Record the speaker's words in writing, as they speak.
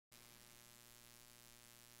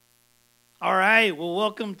All right, well,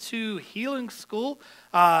 welcome to Healing School.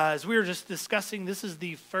 As we were just discussing, this is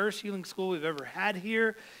the first Healing School we've ever had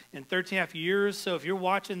here in 13 and a half years. So if you're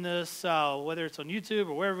watching this, whether it's on YouTube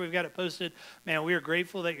or wherever we've got it posted, man, we are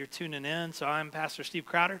grateful that you're tuning in. So I'm Pastor Steve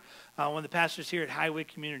Crowder, one of the pastors here at Highway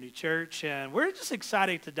Community Church, and we're just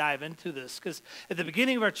excited to dive into this because at the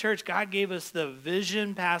beginning of our church, God gave us the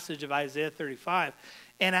vision passage of Isaiah 35.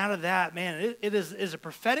 And out of that, man, it is a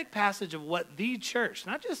prophetic passage of what the church,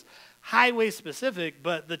 not just Highway specific,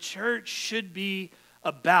 but the church should be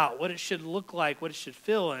about, what it should look like, what it should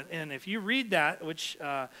feel. And if you read that, which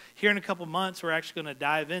here in a couple months, we're actually going to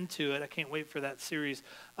dive into it. I can't wait for that series.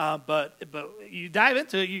 But you dive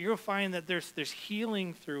into it, you'll find that there's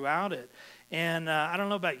healing throughout it. And I don't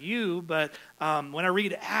know about you, but when I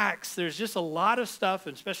read Acts, there's just a lot of stuff,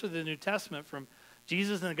 and especially the New Testament, from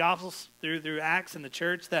Jesus and the Gospels through Acts and the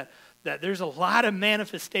church, that there's a lot of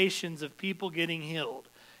manifestations of people getting healed.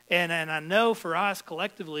 And I know for us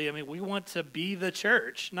collectively, I mean, we want to be the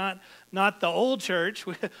church, not the old church.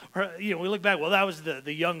 We look back, well, that was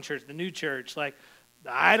the young church, the new church. Like,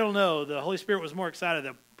 I don't know, the Holy Spirit was more excited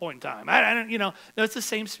at that point in time. I don't, no, it's the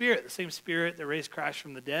same Spirit that raised Christ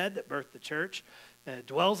from the dead, that birthed the church. It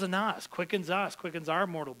dwells in us, quickens our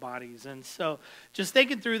mortal bodies. And so just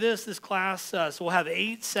thinking through this class, so we'll have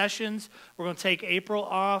 8 sessions. We're going to take April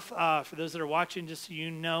off for those that are watching, just so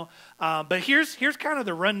you know. But here's kind of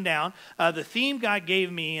the rundown. The theme God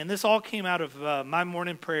gave me, and this all came out of my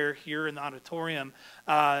morning prayer here in the auditorium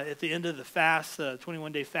at the end of the fast, the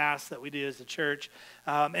 21-day fast that we did as a church.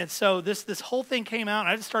 And so this whole thing came out, and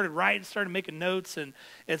I just started making notes. And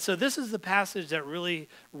so this is the passage that really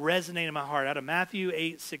resonated in my heart out of Matthew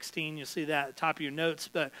 8:16. You'll see that at the top of your notes.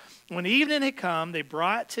 But when evening had come, they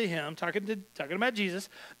brought to him, talking about Jesus,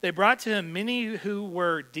 they brought to him many who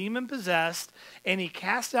were demon-possessed, and he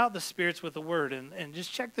cast out the spirits with a word. And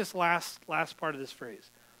just check this last part of this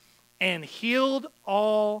phrase. And healed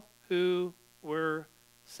all who were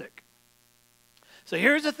sick. So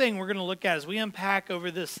here's the thing we're going to look at as we unpack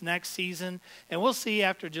over this next season, and we'll see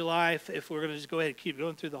after July if we're going to just go ahead and keep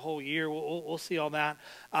going through the whole year. We'll see all that.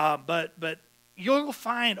 But you'll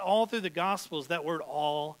find all through the Gospels that word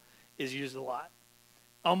 "all" is used a lot.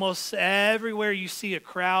 Almost everywhere you see a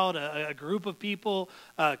crowd, a group of people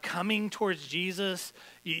coming towards Jesus,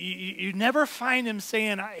 you never find him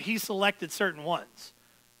saying he selected certain ones.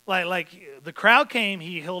 Like the crowd came,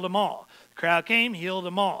 he healed them all. The crowd came, he healed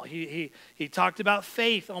them all. He talked about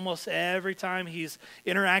faith almost every time he's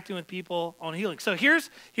interacting with people on healing. So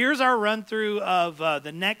here's our run through of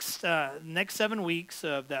the next 7 weeks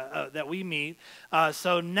of that we meet.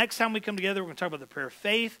 So next time we come together, we're going to talk about the prayer of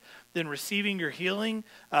faith, then receiving your healing,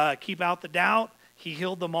 keep out the doubt. He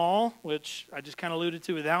healed them all, which I just kind of alluded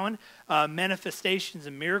to with that one. Manifestations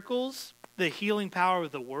and miracles, the healing power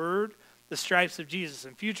of the word, the stripes of Jesus.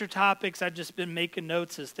 And future topics, I've just been making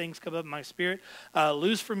notes as things come up in my spirit.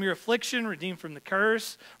 Loose from your affliction, redeemed from the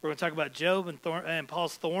curse. We're going to talk about Job and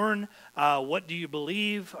Paul's thorn. What do you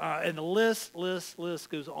believe? And the list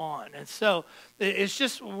goes on. And so it's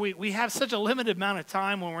just, we have such a limited amount of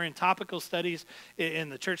time when we're in topical studies in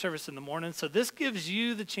the church service in the morning. So this gives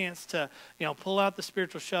you the chance to, pull out the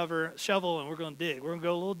spiritual shovel, and we're going to dig. We're going to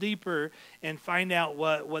go a little deeper and find out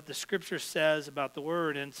what the scripture says about the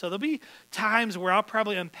word. And so there'll be times where I'll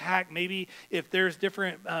probably unpack maybe if there's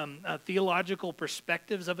different theological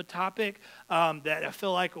perspectives of a topic that I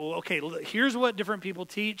feel like, well, okay, here's what different people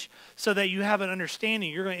teach so that you have an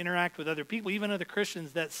understanding. You're going to interact with other people, even other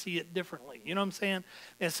Christians that see it differently. You know what I'm saying?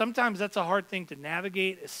 And sometimes that's a hard thing to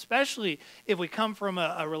navigate, especially if we come from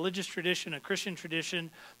a religious tradition, a Christian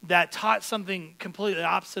tradition that taught something completely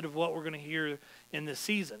opposite of what we're going to hear in this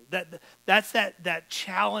season. That's that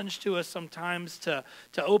challenge to us sometimes to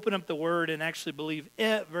open up the word and actually believe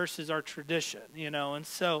it versus our tradition, and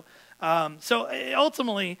so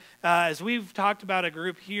ultimately, as we've talked about a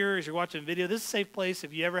group here, as you're watching video, this is a safe place.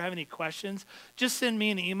 If you ever have any questions, just send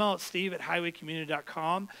me an email at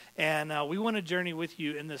steve@highwaycommunity.com, and we want to journey with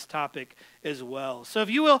you in this topic as well. So if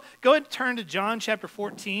you will, go ahead and turn to John chapter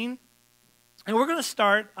 14, and we're going to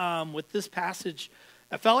start with this passage.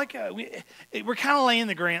 I felt like we're kind of laying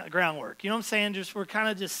the groundwork. You know what I'm saying? We're kind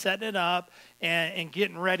of just setting it up and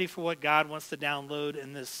getting ready for what God wants to download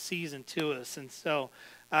in this season to us. And so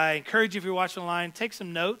I encourage you, if you're watching online, take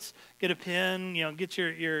some notes, get a pen, get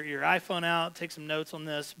your iPhone out, take some notes on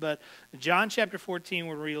this. But John chapter 14,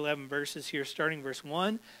 we'll read 11 verses here, starting verse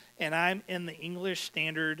 1, and I'm in the English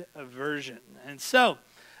Standard Version. And so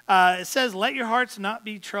it says, "Let your hearts not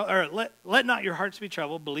be let not your hearts be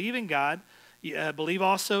troubled. Believe in God. Believe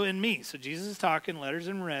also in me." So Jesus is talking, letters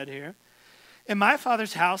in red here. "In my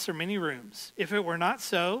Father's house are many rooms. If it were not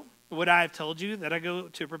so, what I have told you, that I go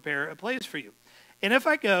to prepare a place for you. And if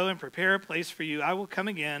I go and prepare a place for you, I will come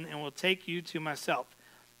again and will take you to myself,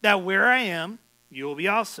 that where I am, you will be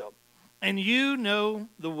also. And you know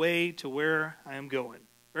the way to where I am going.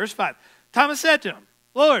 Verse 5, Thomas said to him,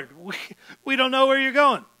 Lord, we don't know where you're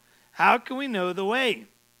going. How can we know the way?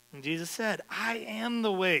 And Jesus said, I am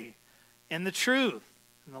the way and the truth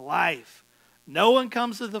and the life. No one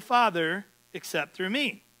comes to the Father except through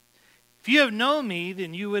me. If you have known me,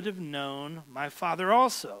 then you would have known my Father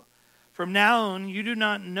also. From now on, you do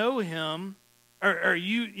not know him,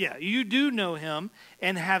 you do know him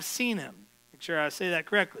and have seen him. Make sure I say that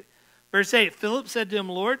correctly. Verse 8, Philip said to him,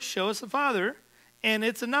 Lord, show us the Father, and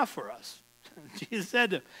it's enough for us. Jesus said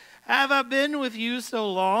to him, have I been with you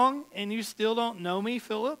so long, and you still don't know me,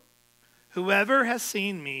 Philip? Whoever has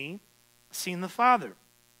seen me, seen the Father.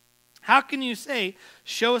 How can you say,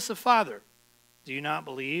 show us the Father? Do you not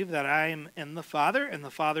believe that I am in the Father, and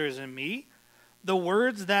the Father is in me? The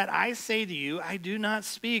words that I say to you, I do not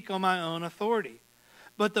speak on my own authority.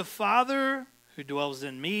 But the Father who dwells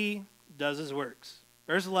in me does his works.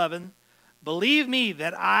 Verse 11, believe me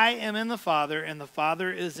that I am in the Father, and the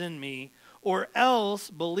Father is in me, or else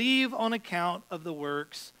believe on account of the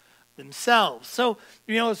works themselves. So,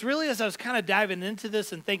 it's really, as I was kind of diving into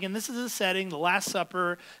this and thinking, this is the setting, the Last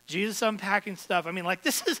Supper, Jesus unpacking stuff.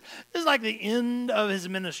 This is like the end of his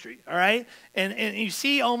ministry, all right? And you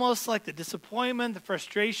see almost like the disappointment, the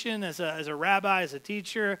frustration as a rabbi, as a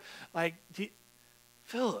teacher, like,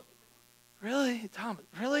 Philip, really? Thomas,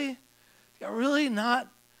 really? You're really not?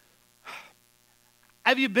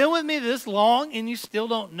 Have you been with me this long and you still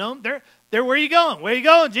don't know? Where are you going? Where are you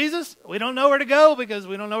going, Jesus? We don't know where to go because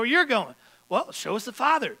we don't know where you're going. Well, show us the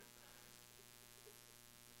Father.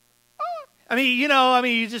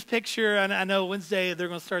 You just picture, and I know Wednesday they're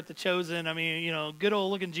going to start The Chosen. Good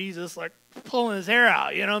old looking Jesus, like pulling his hair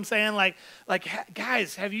out. You know what I'm saying? Like,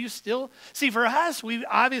 guys, have you still? See, for us, we've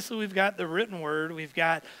got the written word. We've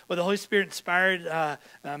got what the Holy Spirit inspired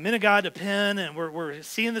men of God to pen, and we're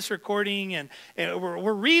seeing this recording, and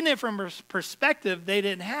we're reading it from a perspective they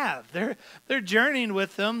didn't have. They're journeying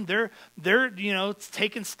with them. They're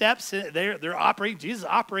taking steps. They're operating. Jesus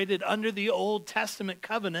operated under the Old Testament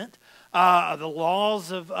covenant. The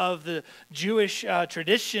laws of the Jewish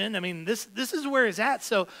tradition. This is where he's at.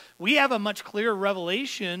 So we have a much clearer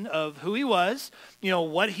revelation of who he was,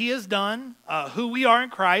 what he has done, who we are in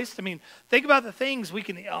Christ. Think about the things we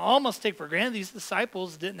can almost take for granted these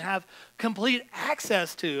disciples didn't have complete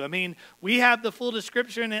access to. We have the full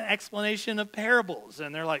description and explanation of parables,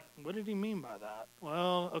 and they're like, what did he mean by that?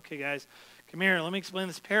 Well, okay, guys. Come here, let me explain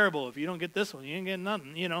this parable. If you don't get this one, you ain't getting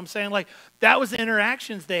nothing. You know what I'm saying? Like, that was the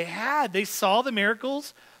interactions they had. They saw the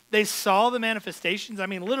miracles. They saw the manifestations.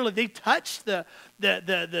 Literally, they touched the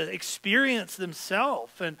experience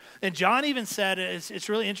themselves. And John even said, it's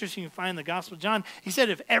really interesting to find the Gospel of John. He said,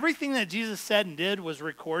 if everything that Jesus said and did was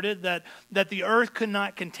recorded, that the earth could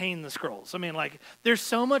not contain the scrolls. There's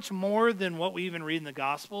so much more than what we even read in the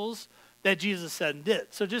Gospels that Jesus said and did.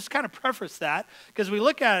 So just kind of preface that, because we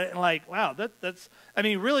look at it and like, wow, that's,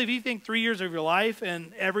 really, if you think 3 years of your life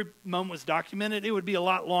and every moment was documented, it would be a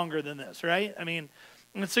lot longer than this, right?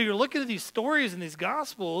 And so you're looking at these stories in these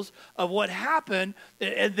Gospels of what happened.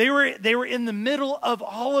 They were in the middle of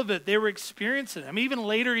all of it. They were experiencing it. Even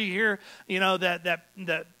later you hear,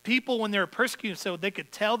 that people, when they were persecuted, so they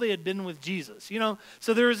could tell they had been with Jesus.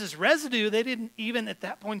 So there was this residue. They didn't even at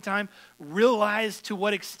that point in time realize to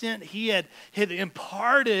what extent he had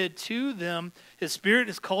imparted to them his spirit,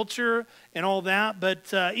 his culture, and all that.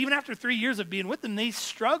 But even after 3 years of being with them, they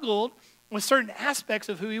struggled with certain aspects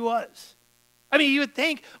of who he was. You would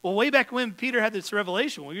think, well, way back when Peter had this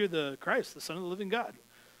revelation, well, you're the Christ, the Son of the living God.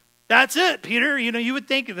 That's it, Peter. You would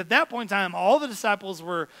think at that point in time, all the disciples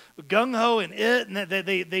were gung-ho in it, and that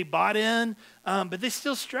they bought in, but they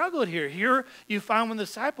still struggled here. Here you find when the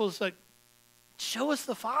disciples, like, show us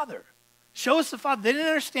the Father. Show us the Father. They didn't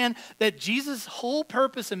understand that Jesus' whole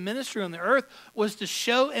purpose and ministry on the earth was to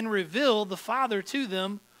show and reveal the Father to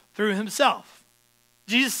them through himself.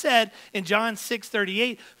 Jesus said in John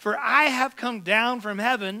 6:38, for I have come down from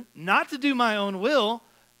heaven not to do my own will,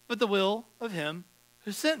 but the will of him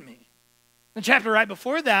who sent me. The chapter right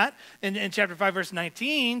before that, in chapter 5, verse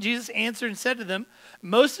 19, Jesus answered and said to them,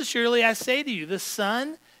 most assuredly I say to you, the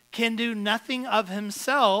Son can do nothing of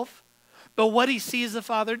himself, but what he sees the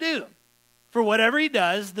Father do. For whatever he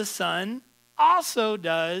does, the Son also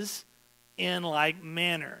does in like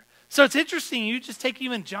manner. So it's interesting, you just take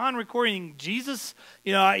even John recording Jesus,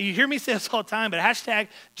 you hear me say this all the time, but hashtag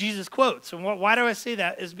Jesus quotes. And why do I say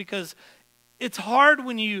that? Is because it's hard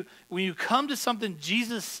when you come to something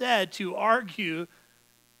Jesus said to argue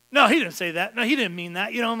No, he didn't say that. No, he didn't mean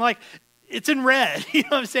that. I'm like, it's in red. You know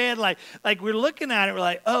what I'm saying? Like we're looking at it, we're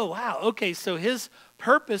like, oh, wow, okay, so his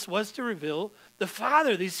purpose was to reveal the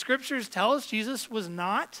Father. These scriptures tell us Jesus was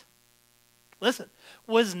not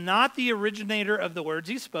the originator of the words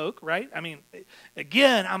he spoke, right? I mean,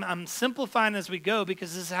 again, I'm simplifying as we go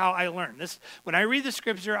because this is how I learn. When I read the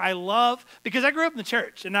scripture, I love, because I grew up in the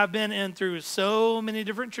church and I've been in through so many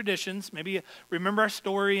different traditions. Maybe you remember our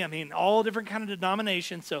story. I mean, all different kind of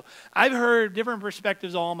denominations. So I've heard different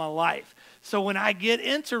perspectives all my life. So when I get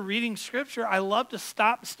into reading scripture, I love to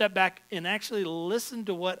stop, step back, and actually listen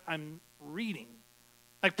to what I'm reading.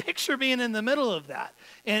 Like picture being in the middle of that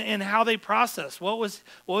and how they process. What was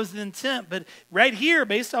the intent? But right here,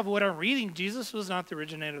 based off of what I'm reading, Jesus was not the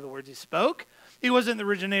originator of the words he spoke. He wasn't the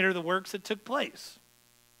originator of the works that took place.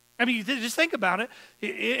 I mean, just think about it.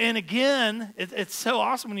 And again, it's so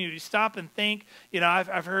awesome when you stop and think.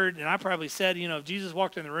 I've heard, and I probably said, if Jesus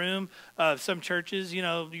walked in the room of some churches, you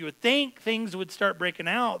would think things would start breaking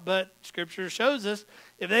out. But Scripture shows us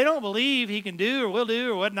if they don't believe he can do or will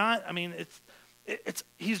do or whatnot, I mean,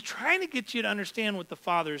 he's trying to get you to understand what the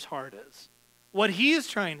Father's heart is, what he is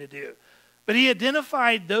trying to do. But he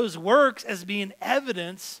identified those works as being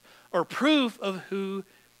evidence or proof of who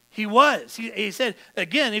he was. He said,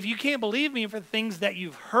 again, if you can't believe me for the things that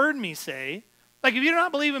you've heard me say, like if you do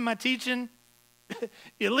not believe in my teaching,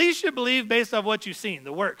 at least you believe based on what you've seen,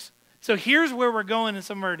 the works. So here's where we're going in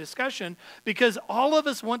some of our discussion, because all of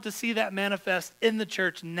us want to see that manifest in the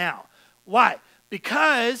church now. Why?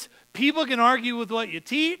 Because people can argue with what you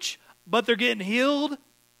teach, but they're getting healed.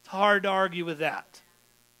 It's hard to argue with that.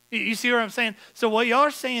 You see what I'm saying? So what y'all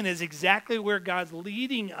are saying is exactly where God's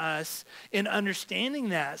leading us in understanding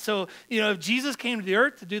that. So, if Jesus came to the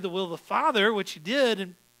earth to do the will of the Father, which he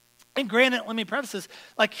did, and granted, let me preface this,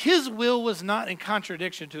 like his will was not in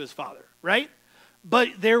contradiction to his Father, right? But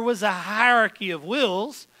there was a hierarchy of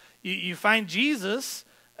wills. You find Jesus,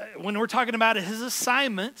 when we're talking about his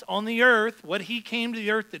assignment on the earth, what he came to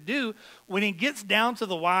the earth to do, when he gets down to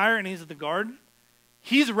the wire and he's in the garden,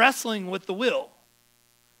 he's wrestling with the will.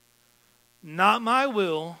 Not my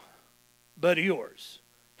will, but yours.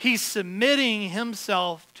 He's submitting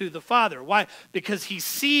himself to the Father. Why? Because he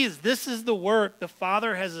sees this is the work the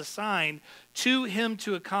Father has assigned to him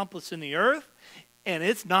to accomplish in the earth, and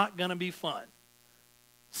it's not going to be fun.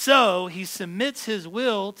 So he submits his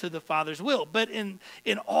will to the Father's will. But in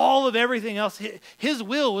all of everything else, his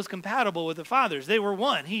will was compatible with the Father's. They were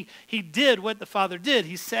one. He did what the Father did.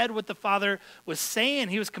 He said what the Father was saying.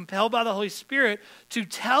 He was compelled by the Holy Spirit to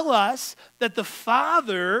tell us that the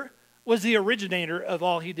Father was the originator of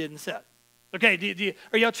all he did and said. Okay,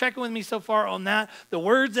 are y'all checking with me so far on that? The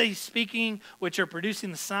words that he's speaking, which are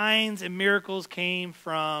producing the signs and miracles, came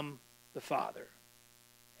from the Father.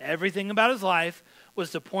 Everything about his life was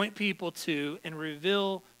to point people to and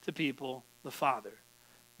reveal to people the Father.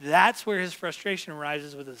 That's where his frustration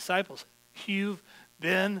arises with the disciples. You've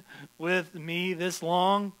been with me this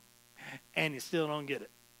long, and you still don't get it.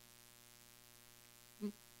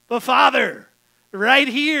 The Father, right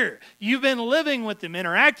here. You've been living with him,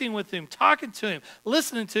 interacting with him, talking to him,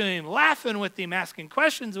 listening to him, laughing with him, asking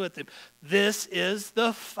questions with him. This is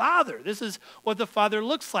the Father. This is what the Father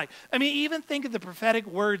looks like. I mean, even think of the prophetic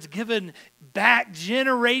words given back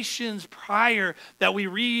generations prior that we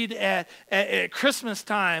read at Christmas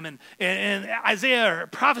time. And Isaiah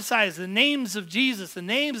prophesies the names of Jesus, the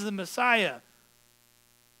names of the Messiah.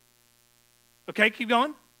 Okay, keep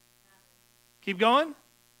going. Keep going.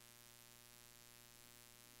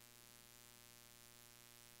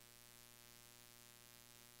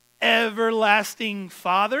 Everlasting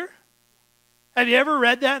Father. Have you ever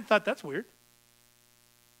read that and thought, that's weird?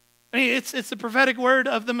 I mean, it's the prophetic word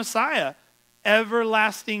of the Messiah.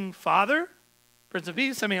 Everlasting Father, Prince of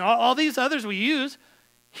Peace. I mean, all these others we use,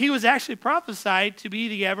 he was actually prophesied to be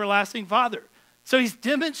the everlasting Father. So he's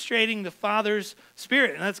demonstrating the Father's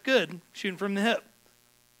Spirit, and that's good, shooting from the hip.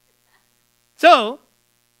 So,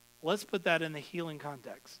 let's put that in the healing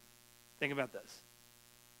context. Think about this.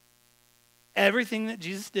 Everything that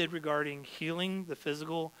Jesus did regarding healing the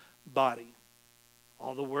physical body,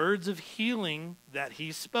 all the words of healing that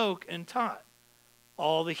he spoke and taught,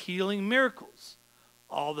 all the healing miracles,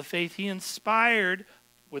 all the faith he inspired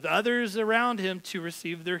with others around him to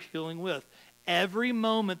receive their healing with. Every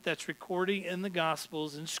moment that's recorded in the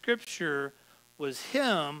Gospels and Scripture was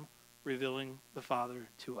him revealing the Father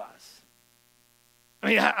to us. I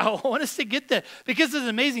mean, I want us to get that because it's an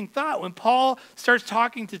amazing thought. When Paul starts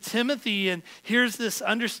talking to Timothy and here's this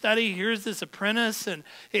understudy, here's this apprentice, and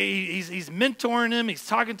he's mentoring him, he's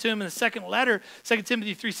talking to him in the second letter, 2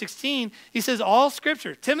 Timothy 3:16, he says, all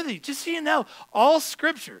Scripture. Timothy, just so you know, all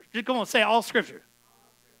Scripture. Just come on, say all Scripture.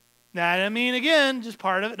 Now, I mean, again, just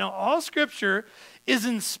part of it. No, all Scripture is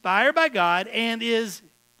inspired by God and is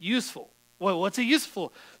useful. Well, what's it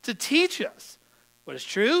useful? To teach us what is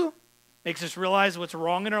true, makes us realize what's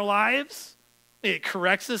wrong in our lives. It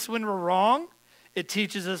corrects us when we're wrong. It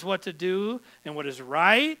teaches us what to do and what is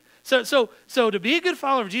right. So to be a good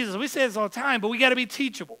follower of Jesus, we say this all the time, but we got to be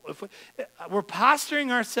teachable. If we're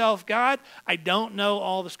posturing ourselves, God, I don't know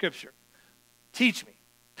all the Scripture. Teach me.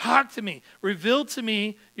 Talk to me. Reveal to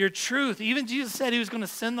me your truth. Even Jesus said he was going to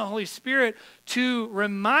send the Holy Spirit to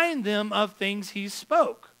remind them of things he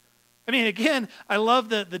spoke. I mean, again, I love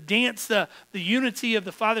the dance, the unity of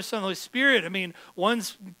the Father, Son, and the Holy Spirit. I mean,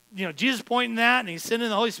 one's, Jesus pointing that, and he's sending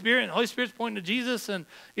the Holy Spirit, and the Holy Spirit's pointing to Jesus, and,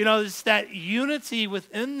 it's that unity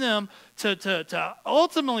within them to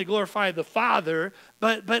ultimately glorify the Father,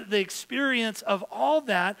 but the experience of all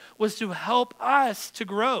that was to help us to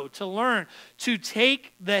grow, to learn, to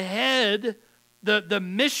take the head, the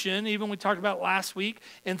mission, even we talked about last week,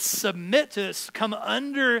 and submit to this, come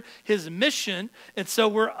under his mission. And so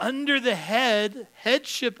we're under the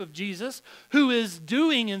headship of Jesus, who is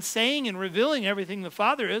doing and saying and revealing everything the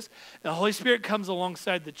Father is. The Holy Spirit comes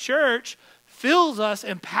alongside the church, fills us,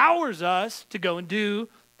 empowers us to go and do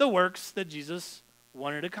the works that Jesus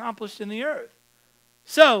wanted accomplished in the earth.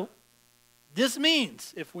 So, this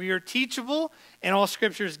means if we are teachable and all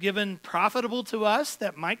Scripture is given profitable to us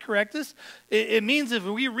that might correct us, it means if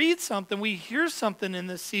we read something, we hear something in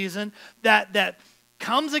this season that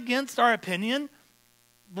comes against our opinion,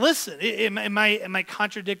 listen, it might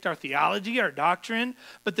contradict our theology, our doctrine,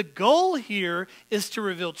 but the goal here is to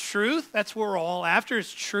reveal truth. That's what we're all after,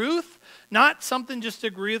 is truth, not something just to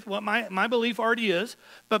agree with what my belief already is,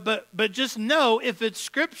 but just know if it's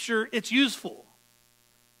Scripture, it's useful.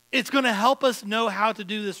 It's going to help us know how to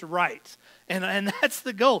do this right. And that's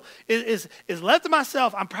the goal, is left to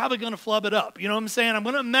myself, I'm probably going to flub it up. You know what I'm saying? I'm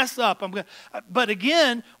going to mess up. But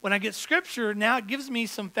again, when I get Scripture, now it gives me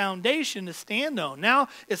some foundation to stand on. Now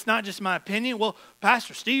it's not just my opinion. Well,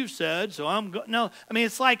 Pastor Steve said, so no. I mean,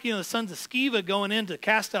 it's like, the sons of Sceva going in to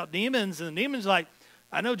cast out demons, and the demon's like,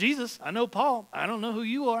 I know Jesus, I know Paul, I don't know who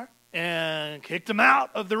you are. And kicked them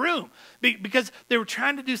out of the room because they were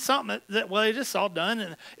trying to do something that they just saw done,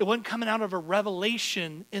 and it wasn't coming out of a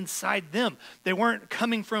revelation inside them. They weren't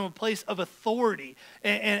coming from a place of authority,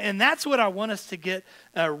 and that's what I want us to get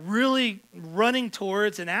really running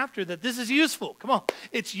towards and after, that this is useful. Come on.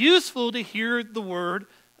 It's useful to hear the word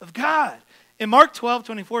of God. In Mark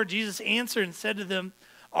 12:24, Jesus answered and said to them,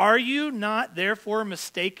 are you not therefore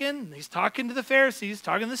mistaken? He's talking to the Pharisees,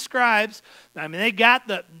 talking to the scribes. I mean, they've got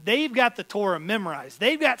the Torah memorized.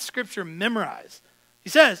 They've got Scripture memorized. He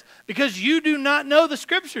says, because you do not know the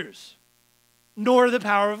Scriptures, nor the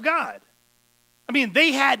power of God. I mean,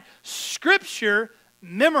 they had Scripture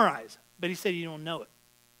memorized, but he said you don't know it.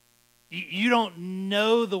 You don't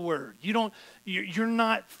know the word. You're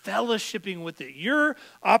not fellowshipping with it. You're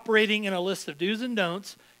operating in a list of do's and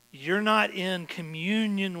don'ts. You're not in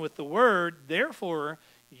communion with the word, therefore,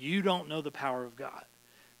 you don't know the power of God.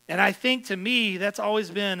 And I think, to me, that's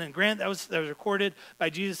always been, and grant that was recorded by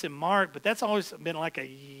Jesus in Mark, but that's always been like a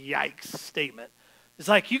yikes statement. It's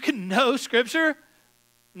like you can know Scripture,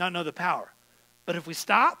 not know the power. But if we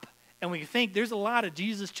stop and we think there's a lot of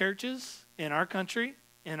Jesus churches in our country,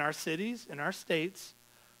 in our cities, in our states,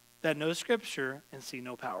 that know Scripture and see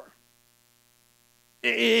no power.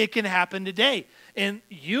 It can happen today. And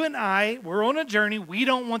you and I, we're on a journey. We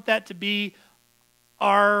don't want that to be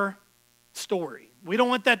our story. We don't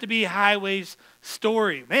want that to be Highway's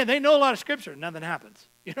story. Man, they know a lot of Scripture. Nothing happens.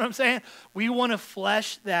 You know what I'm saying? We want to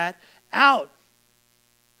flesh that out.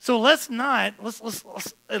 So let's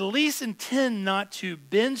at least intend not to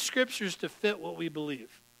bend Scriptures to fit what we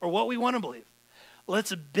believe or what we want to believe.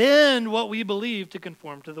 Let's bend what we believe to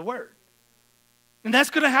conform to the Word. And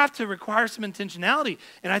that's going to have to require some intentionality.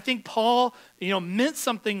 And I think Paul, meant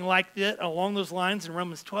something like that along those lines in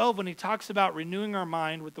Romans 12 when he talks about renewing our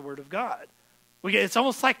mind with the Word of God. It's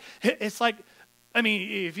almost like, I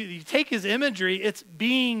mean, if you take his imagery, it's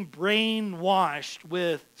being brainwashed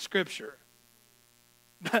with Scripture.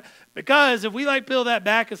 Because if we like peel that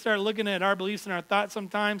back and start looking at our beliefs and our thoughts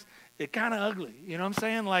sometimes, it's kind of ugly. You know what I'm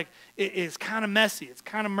saying? Like, it's kind of messy. It's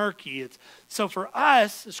kind of murky. So for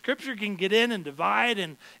us, the Scripture can get in and divide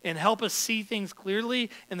and help us see things clearly.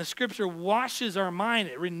 And the Scripture washes our mind.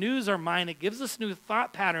 It renews our mind. It gives us new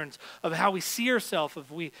thought patterns of how we see ourselves,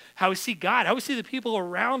 how we see God, how we see the people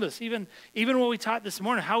around us, even what we taught this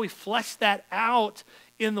morning, how we flesh that out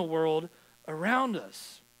in the world around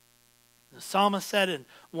us. The psalmist said in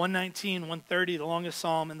 119, 130, the longest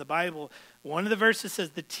psalm in the Bible, one of the verses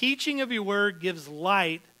says, the teaching of your word gives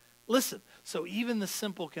light, listen, so even the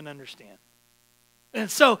simple can understand. And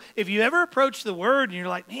so if you ever approach the word and you're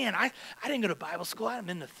like, man, I didn't go to Bible school, I'm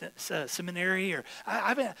in the seminary, or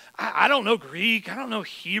I don't know Greek, I don't know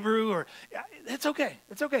Hebrew, or it's okay,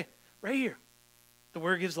 it's okay. Right here, the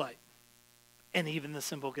word gives light, and even the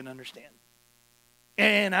simple can understand.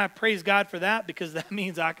 And I praise God for that, because that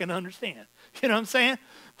means I can understand. You know what I'm saying?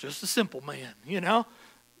 Just a simple man,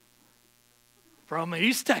 from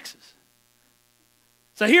East Texas.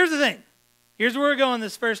 So here's the thing. Here's where we're going.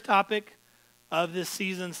 This first topic of this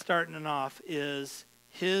season starting off is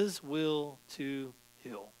His will to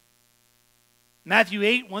heal. Matthew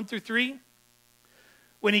 8, 1 through 3.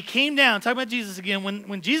 When he came down, talking about Jesus again,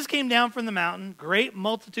 when Jesus came down from the mountain, great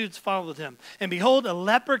multitudes followed him. And behold, a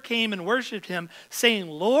leper came and worshipped him, saying,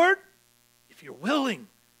 Lord, if you're willing,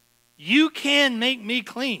 you can make me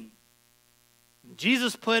clean. And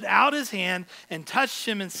Jesus put out his hand and touched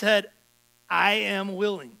him and said, I am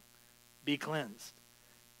willing, be cleansed.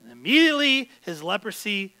 And immediately his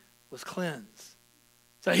leprosy was cleansed.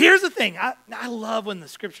 So here's the thing. I love when the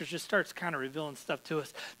Scriptures just starts kind of revealing stuff to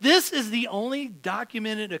us. This is the only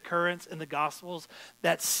documented occurrence in the Gospels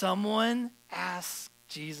that someone asks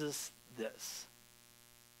Jesus this.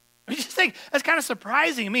 I just think that's kind of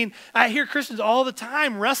surprising. I mean, I hear Christians all the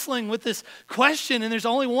time wrestling with this question, and there's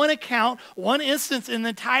only one account, one instance in the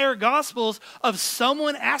entire Gospels of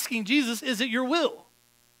someone asking Jesus, is it your will?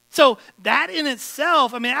 So that in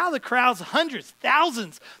itself, I mean, out of the crowds, hundreds,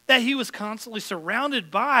 thousands that he was constantly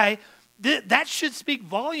surrounded by, that should speak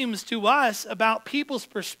volumes to us about people's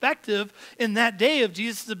perspective in that day of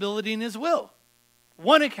Jesus' ability and his will.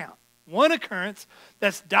 One account, one occurrence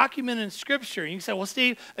that's documented in Scripture. And you can say, well,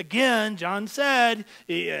 Steve, again, John said,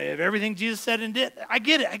 if everything Jesus said and did, I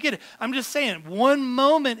get it. I'm just saying, one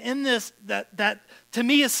moment in this that to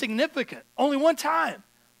me is significant. Only one time.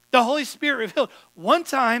 The Holy Spirit revealed one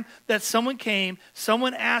time that someone came,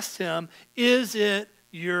 someone asked him, is it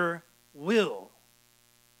your will?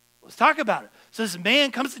 Let's talk about it. So this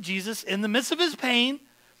man comes to Jesus in the midst of his pain.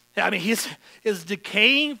 I mean, his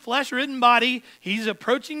decaying, flesh-ridden body, he's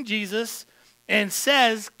approaching Jesus and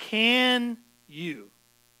says, can you?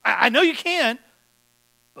 I know you can,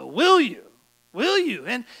 but will you? Will you?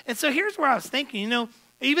 And so here's where I was thinking,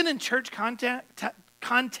 even in church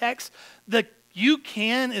context, the you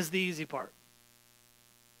can is the easy part.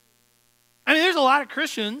 I mean, there's a lot of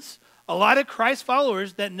Christians, a lot of Christ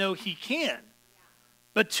followers that know he can.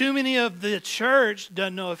 But too many of the church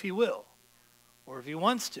doesn't know if he will, or if he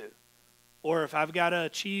wants to, or if I've got to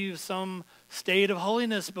achieve some state of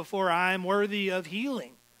holiness before I'm worthy of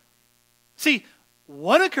healing. See,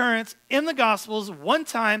 one occurrence in the Gospels, one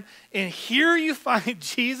time, and here you find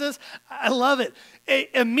Jesus. I love it.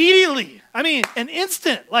 Immediately, I mean, an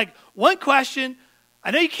instant, like one question,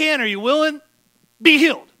 I know you can, are you willing? Be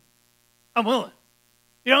healed. I'm willing.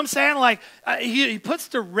 You know what I'm saying? Like, he puts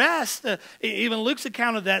to rest, even Luke's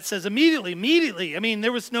account of that says immediately. I mean,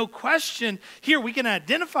 there was no question. Here we can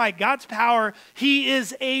identify God's power. He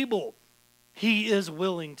is able. He is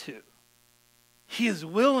willing to. He is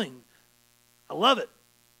willing. I love it.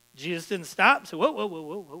 Jesus didn't stop. So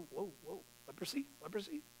whoa. Leprosy.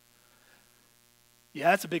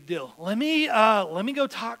 Yeah, that's a big deal. Let me go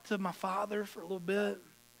talk to my father for a little bit.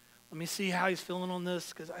 Let me see how he's feeling on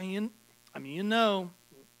this, because you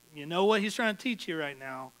know what he's trying to teach you right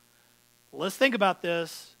now. Let's think about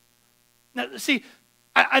this. Now, see,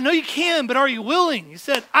 I know you can, but are you willing? He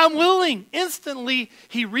said, I'm willing. Instantly,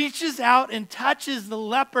 he reaches out and touches the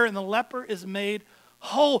leper, and the leper is made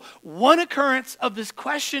whole. One occurrence of this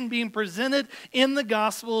question being presented in the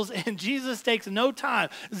Gospels, and Jesus takes no time,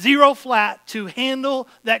 zero flat, to handle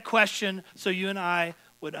that question so you and I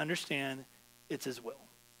would understand it's his will.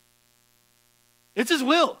 It's his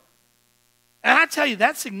will. And I tell you,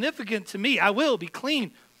 that's significant to me. I will be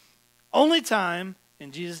clean. Only time,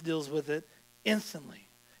 and Jesus deals with it instantly.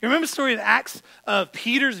 You remember the story of Acts of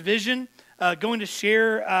Peter's vision? Going to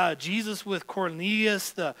share Jesus with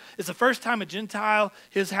Cornelius. It's the first time a Gentile,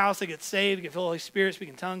 his house, they get saved, get filled with the Holy Spirit,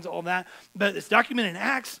 speaking tongues, all that. But it's documented in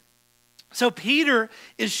Acts. So Peter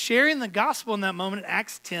is sharing the gospel in that moment in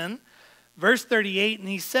Acts 10, verse 38, and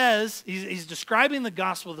he says, he's describing the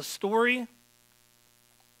gospel, the story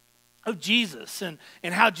of Jesus and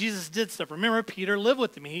how Jesus did stuff. Remember, Peter lived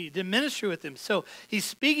with him. He did ministry with him. So he's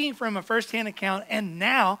speaking from a firsthand account, and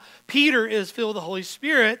now Peter is filled with the Holy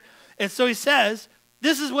Spirit. And so he says,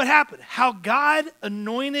 this is what happened. How God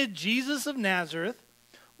anointed Jesus of Nazareth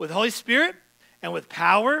with the Holy Spirit and with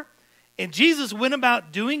power. And Jesus went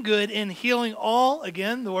about doing good and healing all,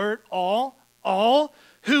 again, the word all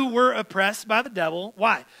who were oppressed by the devil.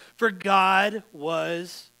 Why? For God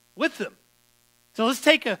was with them. So let's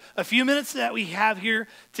take a few minutes that we have here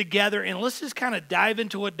together, and let's just kind of dive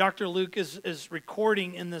into what Dr. Luke is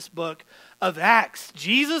recording in this book of Acts.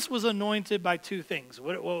 Jesus was anointed by two things.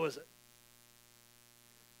 What was it?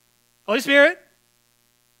 Holy Spirit,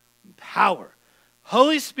 power.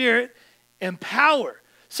 Holy Spirit and power.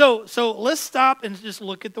 So let's stop and just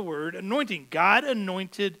look at the word anointing. God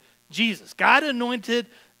anointed Jesus. God anointed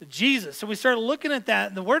Jesus. So we started looking at that.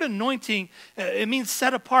 And the word anointing, it means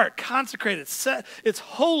set apart, consecrated. It's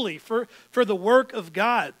holy for the work of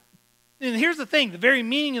God. And here's the thing. The very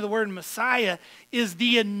meaning of the word Messiah is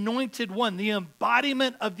the anointed one, the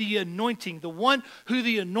embodiment of the anointing, the one who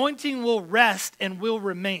the anointing will rest and will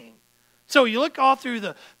remain. So you look all through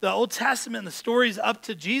the Old Testament and the stories up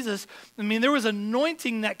to Jesus. I mean, there was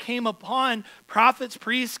anointing that came upon prophets,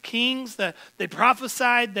 priests, kings. That they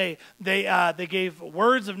prophesied. They gave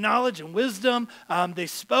words of knowledge and wisdom. They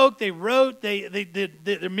spoke. They wrote. They did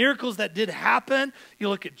the miracles that did happen. You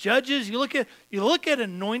look at judges. You look at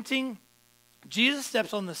anointing. Jesus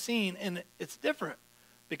steps on the scene, and it's different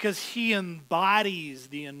because he embodies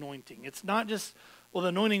the anointing. It's not just, well, the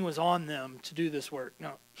anointing was on them to do this work.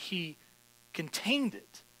 No, he contained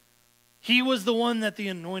it. He was the one that the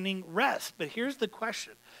anointing rests. But here's the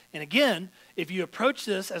question. And again, if you approach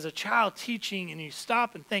this as a child teaching and you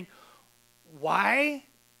stop and think, why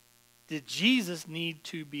did Jesus need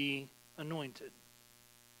to be anointed?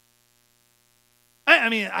 I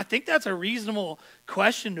mean, I think that's a reasonable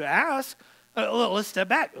question to ask. Let's step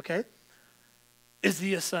back, okay? Is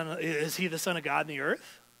he the Son of God in the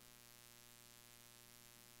earth?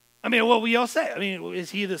 I mean, what we all say. I mean,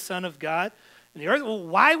 is he the Son of God in the earth? Well,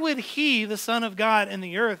 why would he, the Son of God in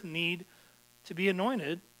the earth, need to be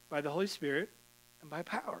anointed by the Holy Spirit and by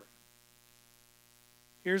power?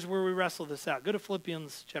 Here's where we wrestle this out. Go to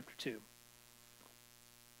Philippians chapter 2.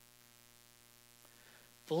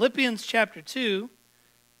 Philippians chapter 2,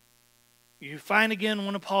 you find again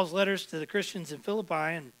one of Paul's letters to the Christians in Philippi,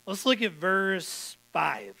 and let's look at verse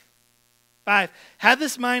 5. 5, have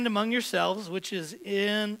this mind among yourselves, which is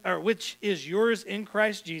yours in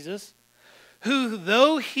Christ Jesus, who,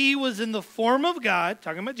 though he was in the form of God,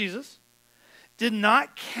 talking about Jesus, did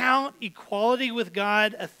not count equality with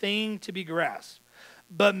God a thing to be grasped,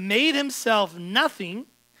 but made himself nothing,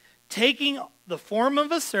 taking the form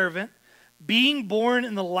of a servant, being born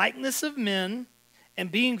in the likeness of men,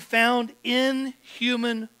 and being found in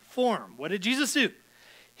human form. What did Jesus do?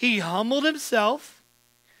 He humbled himself,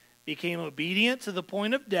 became obedient to the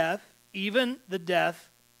point of death, even the death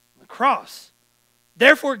on the cross.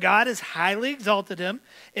 Therefore God has highly exalted him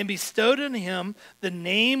and bestowed on him the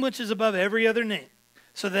name which is above every other name,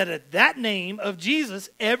 so that at that name of Jesus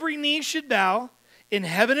every knee should bow in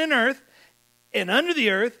heaven and earth and under the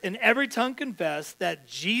earth, and every tongue confess that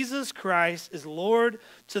Jesus Christ is Lord,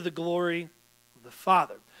 to the glory of the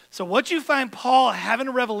Father. So what you find Paul having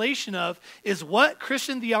a revelation of is what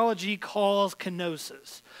Christian theology calls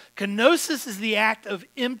kenosis. Kenosis is the act of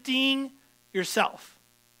emptying yourself.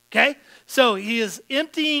 Okay? So he is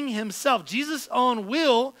emptying himself, Jesus' own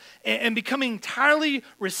will, and becoming entirely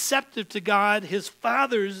receptive to God, his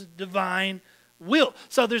Father's divine will.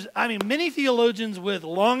 So many theologians with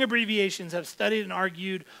long abbreviations have studied and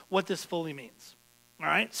argued what this fully means. All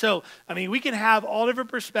right, so we can have all different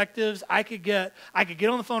perspectives. I could get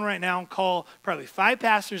on the phone right now and call probably 5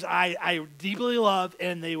 pastors I deeply love,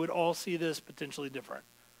 and they would all see this potentially different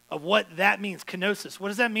of what that means. Kenosis. What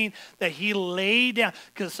does that mean? That he laid down.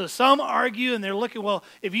 So some argue and they're looking. Well,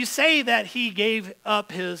 if you say that he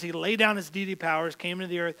laid down his deity powers, came into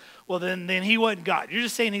the earth. Well, then he wasn't God. You're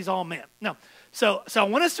just saying he's all man. No. So I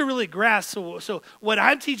want us to really grasp, so what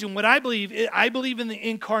I'm teaching, what I believe in the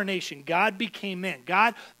incarnation. God became man.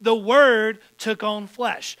 God, the Word, took on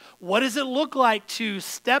flesh. What does it look like to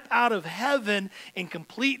step out of heaven in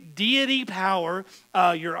complete deity power?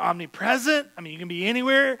 You're omnipresent. You can be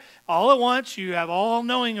anywhere all at once. You have all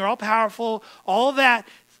knowing, you're all powerful, all that.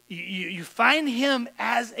 You find him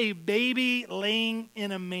as a baby laying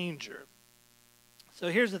in a manger. So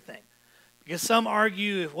here's the thing. Because some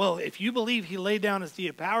argue, well, if you believe he laid down his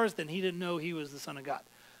deity powers, then he didn't know he was the Son of God.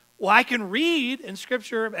 Well, I can read in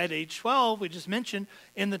Scripture at age 12, we just mentioned,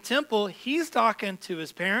 in the temple, he's talking to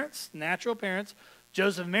his parents, natural parents,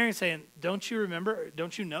 Joseph and Mary, saying, don't you remember,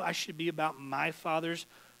 don't you know I should be about my Father's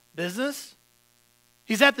business?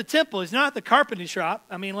 He's at the temple. He's not at the carpentry shop.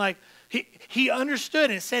 I mean, like, he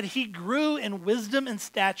understood. It said he grew in wisdom and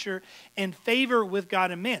stature and favor with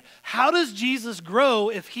God and man. How does Jesus grow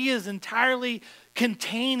if he is entirely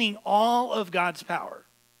containing all of God's power?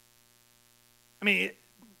 I mean,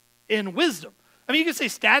 in wisdom. I mean, you could say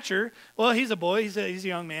stature. Well, he's a boy. He's a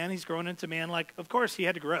young man. He's growing into man. Like, of course, he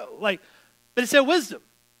had to grow. Like, but it said wisdom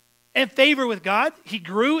and favor with God. He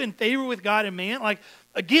grew in favor with God and man. Like,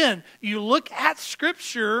 again, you look at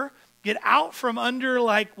Scripture, get out from under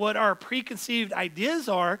like what our preconceived ideas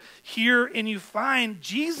are here, and you find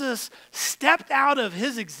Jesus stepped out of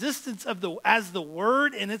his existence as the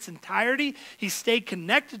Word in its entirety. He stayed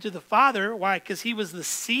connected to the Father. Why? Because he was the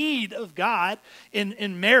seed of God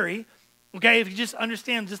in Mary. Okay, if you just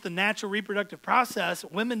understand just the natural reproductive process,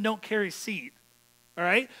 women don't carry seed. All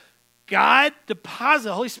right? God deposited,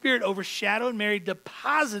 the Holy Spirit overshadowed Mary,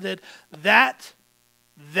 deposited that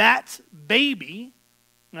baby.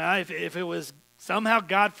 Now, if it was somehow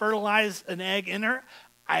God fertilized an egg in her,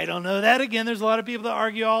 I don't know that. Again, there's a lot of people that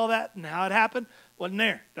argue all that and how it happened. Wasn't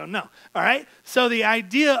there. Don't know. All right? So the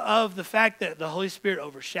idea of the fact that the Holy Spirit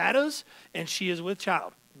overshadows and she is with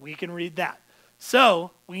child, we can read that.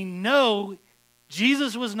 So we know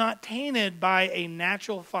Jesus was not tainted by a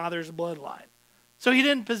natural father's bloodline. So he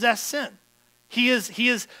didn't possess sin. He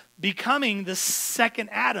is becoming the second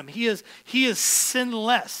Adam. He is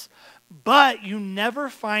sinless. But you never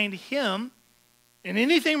find him in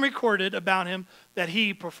anything recorded about him that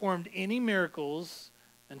he performed any miracles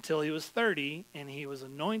until he was 30 and he was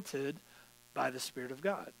anointed by the Spirit of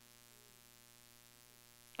God.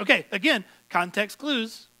 Okay, again, context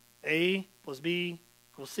clues. A plus B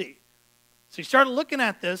equals C. So you started looking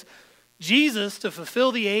at this. Jesus, to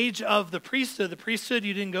fulfill the age of the priesthood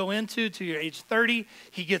you didn't go into till your age 30,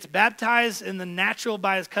 he gets baptized in the natural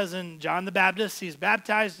by his cousin John the Baptist. He's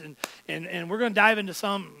baptized, and we're going to dive into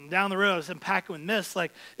some down the road. I was unpacking with this.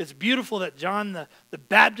 Like, it's beautiful that John the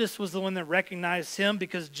Baptist was the one that recognized him,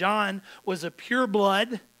 because John was a pure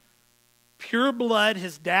blood. Pure blood.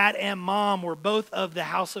 His dad and mom were both of the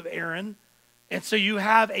house of Aaron. And so you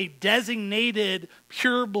have a designated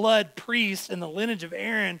pure blood priest in the lineage of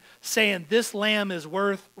Aaron saying this lamb is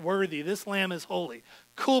worthy, this lamb is holy.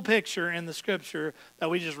 Cool picture in the Scripture that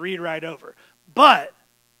we just read right over. But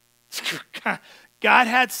God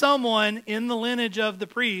had someone in the lineage of the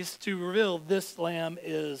priest to reveal this lamb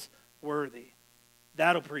is worthy.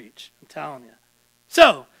 That'll preach, I'm telling you.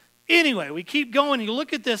 So anyway, we keep going. You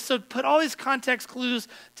look at this. So put all these context clues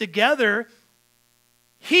together.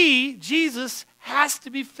 Jesus, has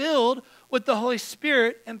to be filled with the Holy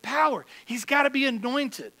Spirit and power. He's got to be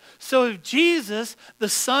anointed. So if Jesus, the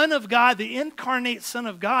Son of God, the incarnate Son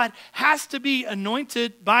of God, has to be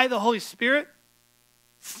anointed by the Holy Spirit,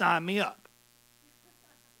 sign me up.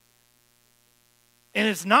 And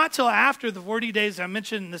it's not till after the 40 days I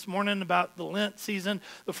mentioned this morning about the Lent season,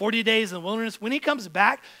 the 40 days in the wilderness. When he comes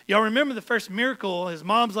back, y'all remember the first miracle. His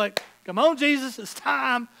mom's like, come on, Jesus, it's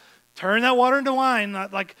time. Turn that water into wine.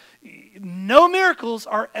 Like, no miracles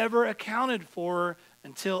are ever accounted for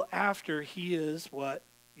until after he is what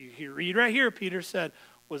you read right here. Peter said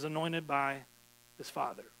was anointed by his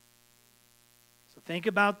Father. So think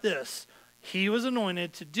about this. He was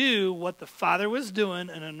anointed to do what the Father was doing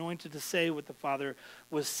and anointed to say what the Father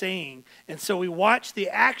was saying. And so we watch the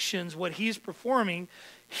actions, what he's performing.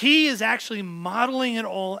 He is actually modeling it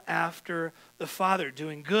all after the Father,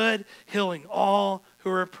 doing good, healing all who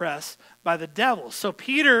are oppressed by the devil. So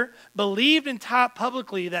Peter believed and taught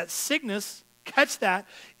publicly that sickness, catch that,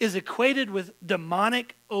 is equated with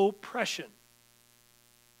demonic oppression.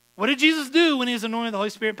 What did Jesus do when he was anointed with the Holy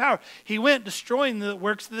Spirit power? He went destroying the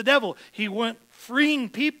works of the devil. He went freeing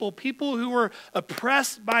people who were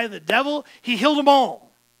oppressed by the devil. He healed them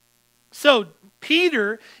all. So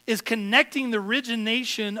Peter is connecting the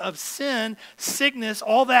origination of sin, sickness,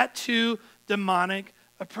 all that to demonic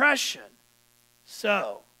oppression.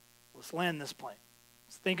 So let's land this plane.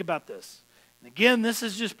 Let's think about this. And again, this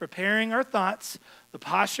is just preparing our thoughts, the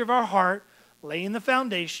posture of our heart, laying the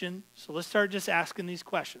foundation. So let's start just asking these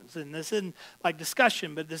questions. And this isn't like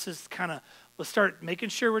discussion, but this is kind of, let's start making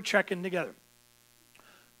sure we're trekking together.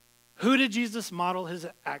 Who did Jesus model his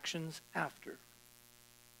actions after?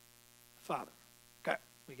 Father. Okay,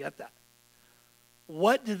 we get that.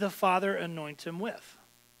 What did the Father anoint him with?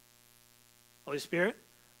 Holy Spirit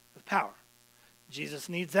with power. Jesus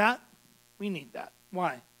needs that. We need that.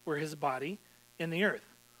 Why? We're his body in the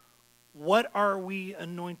earth. What are we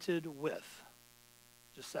anointed with?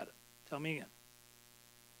 Just said it. Tell me again.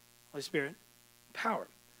 Holy Spirit, power.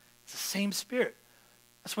 It's the same Spirit.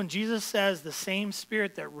 That's when Jesus says the same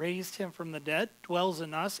Spirit that raised him from the dead dwells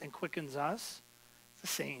in us and quickens us. It's the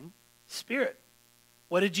same Spirit.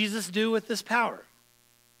 What did Jesus do with this power?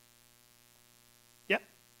 Yep.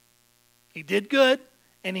 He did good,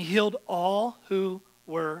 and he healed all who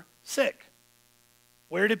were sick.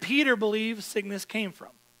 Where did Peter believe sickness came from?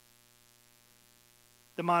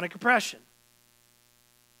 Demonic oppression.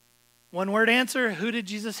 One word answer, who did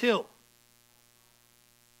Jesus heal?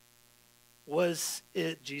 Was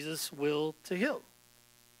it Jesus' will to heal?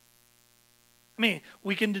 I mean,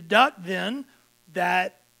 we can deduct then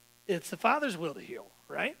that it's the Father's will to heal,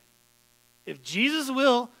 right? If Jesus'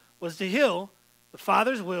 will was to heal, the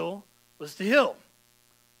Father's will was to heal.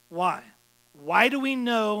 Why? Why do we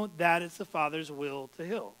know that it's the Father's will to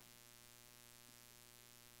heal?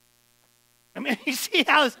 I mean, you see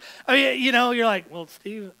how this, I mean, you know, you're like, well,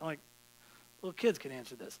 Steve, I'm like, little kids can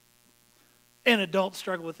answer this. And adults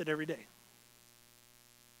struggle with it every day.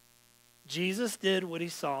 Jesus did what he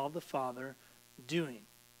saw the Father doing.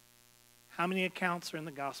 How many accounts are in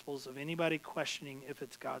the Gospels of anybody questioning if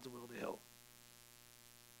it's God's will to heal?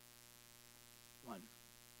 One.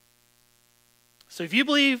 So if you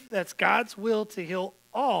believe that's God's will to heal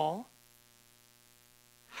all,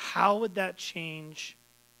 how would that change?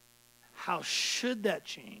 How should that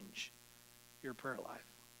change your prayer life?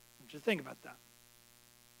 I want you to think about that.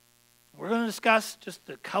 We're going to discuss just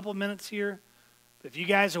a couple minutes here. If you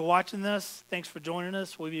guys are watching this, thanks for joining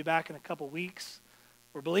us. We'll be back in a couple weeks.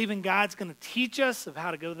 We're believing God's going to teach us of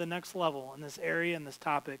how to go to the next level in this area and this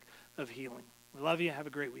topic of healing. We love you. Have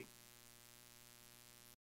a great week.